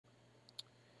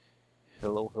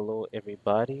Hello,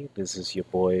 everybody. This is your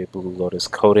boy Blue Lotus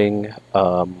Coding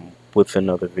with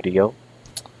another video.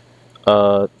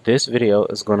 This video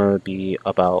is gonna be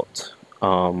about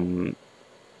how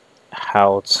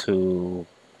to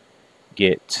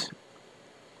get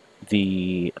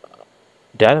the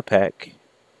data pack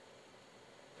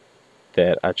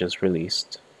that I just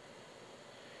released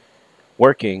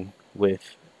working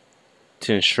with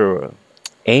Tensura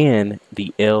and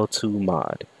the L2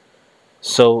 mod.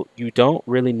 So you don't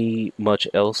really need much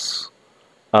else.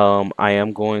 I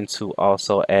am going to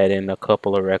also add in a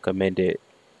couple of recommended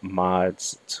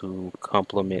mods to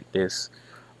complement this.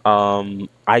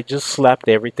 I just slapped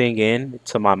everything in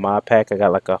to my mod pack. I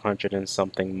got like 100 and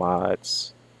something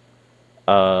mods.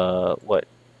 What?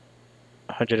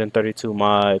 132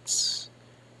 mods.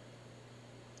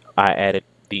 I added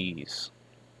these.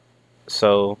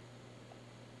 So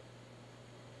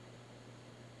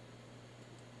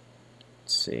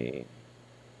let's see.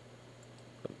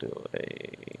 I'll do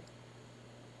a.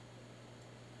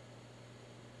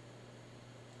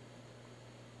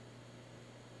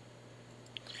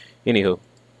 Anywho,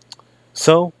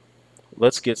 so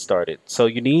let's get started. So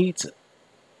you need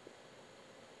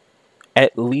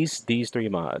at least these three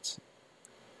mods: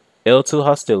 L2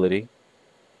 Hostility.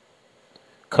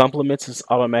 Compliments is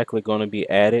automatically going to be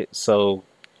added, so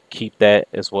keep that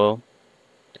as well.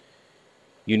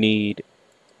 You need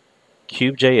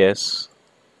Cube.js,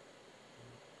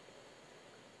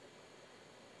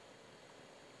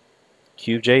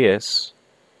 Cube.js,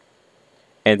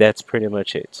 and that's pretty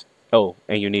much it. Oh,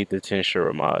 and you need the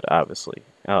Tensura mod, obviously.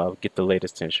 Get the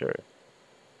latest Tensura.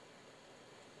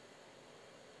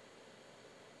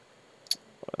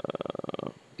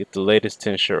 Get the latest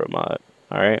Tensura mod.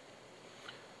 Alright?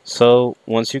 So,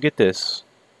 once you get this,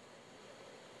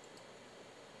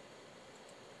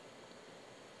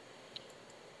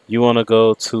 you want to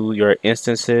go to your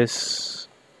instances.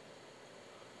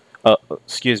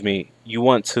 Excuse me. You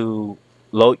want to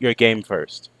load your game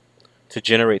first to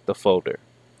generate the folder.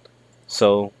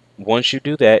 So once you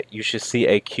do that, you should see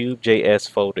a Cube.js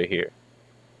folder here.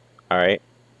 All right.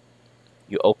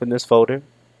 You open this folder.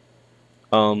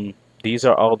 These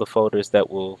are all the folders that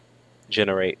will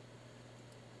generate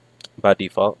by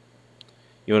default.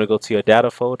 You want to go to your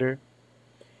data folder,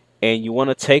 and you want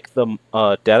to take the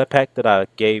data pack that I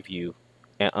gave you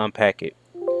and unpack it.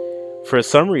 For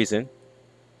some reason,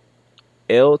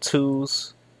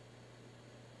 L2's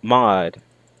mod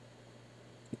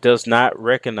does not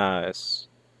recognize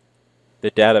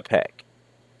the data pack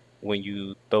when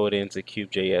you throw it into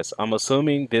Cube.js. I'm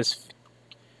assuming this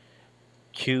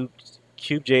Cube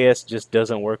Cube.js just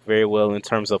doesn't work very well in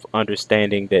terms of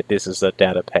understanding that this is a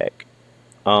data pack.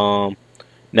 Um,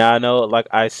 Now I know, like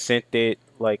I sent it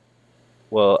like,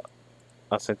 well,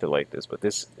 I sent it like this, but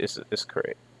this is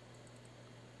correct.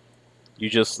 You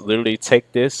just literally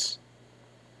take this,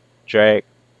 drag,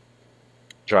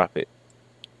 drop it.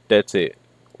 That's it.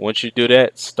 Once you do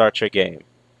that, start your game.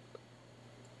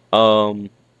 Um,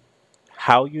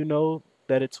 how you know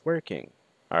that it's working?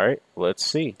 All right, let's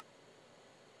see.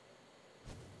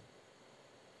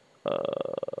 Uh,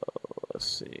 let's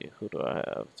see. Who do I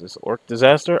have? This orc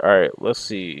disaster. All right. Let's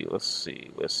see. Let's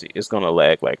see. Let's see. It's gonna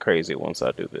lag like crazy once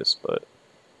I do this, but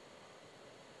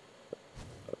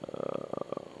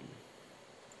um,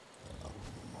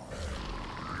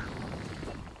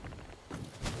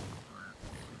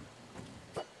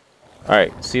 all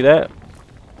right. See that?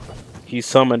 He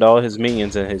summoned all his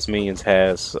minions, and his minions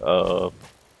has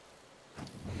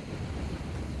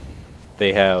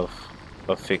they have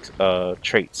a fix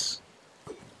traits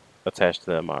attached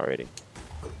to them already.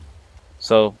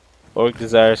 So orc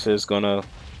disaster is gonna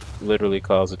literally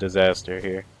cause a disaster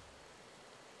here.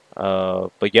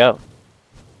 But yeah,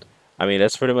 I mean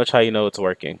that's pretty much how you know it's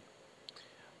working.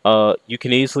 You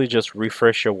can easily just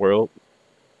refresh your world.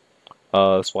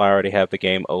 That's why I already have the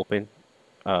game open,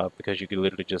 because you can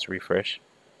literally just refresh.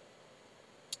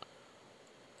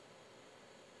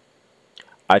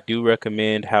 I do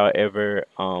recommend, however,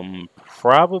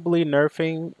 probably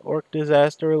nerfing Orc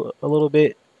Disaster a little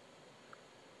bit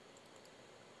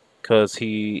because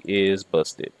he is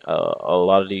busted. A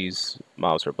lot of these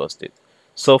mobs are busted.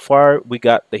 So far, we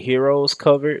got the heroes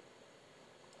covered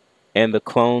and the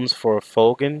clones for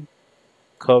Fogan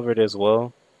covered as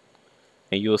well,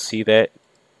 and you'll see that.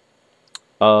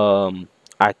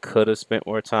 I could have spent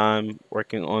more time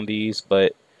working on these,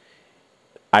 but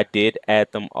I did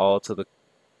add them all to the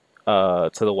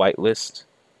whitelist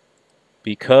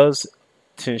because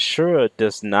Tensura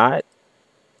does not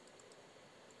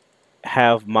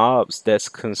have mobs that's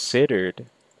considered.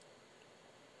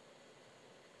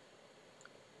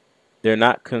 They're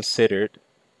not considered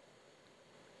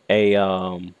a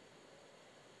an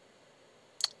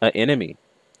enemy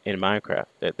in Minecraft.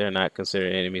 That they're not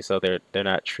considered enemies, so they're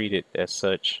not treated as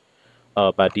such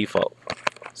by default.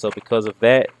 So because of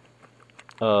that,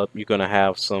 you're gonna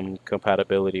have some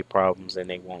compatibility problems and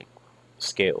they won't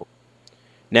scale.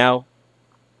 Now,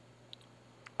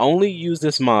 only use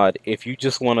this mod if you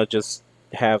just want to just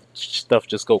have stuff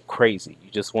just go crazy.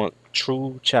 You just want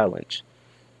true challenge.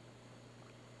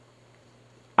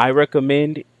 I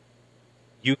recommend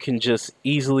you can just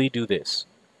easily do this,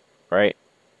 right?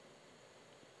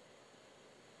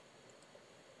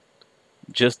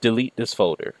 Just delete this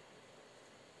folder.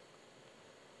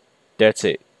 That's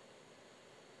it.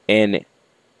 And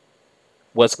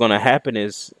what's going to happen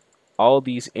is all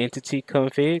these entity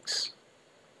configs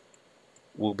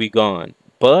will be gone.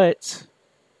 But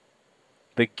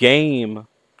the game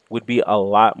would be a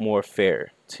lot more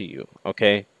fair to you,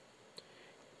 okay?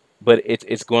 But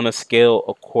it's going to scale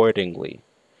accordingly.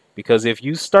 Because if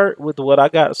you start with what I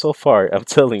got so far, I'm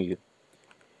telling you,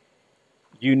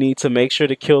 you need to make sure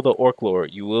to kill the Orc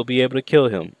Lord. You will be able to kill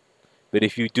him. But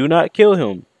if you do not kill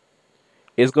him,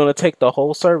 it's going to take the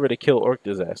whole server to kill Orc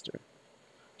Disaster.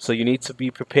 So you need to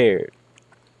be prepared.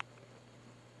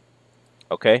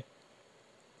 Okay?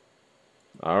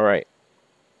 All right.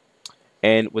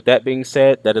 And with that being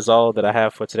said, that is all that I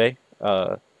have for today.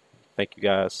 Thank you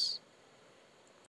guys.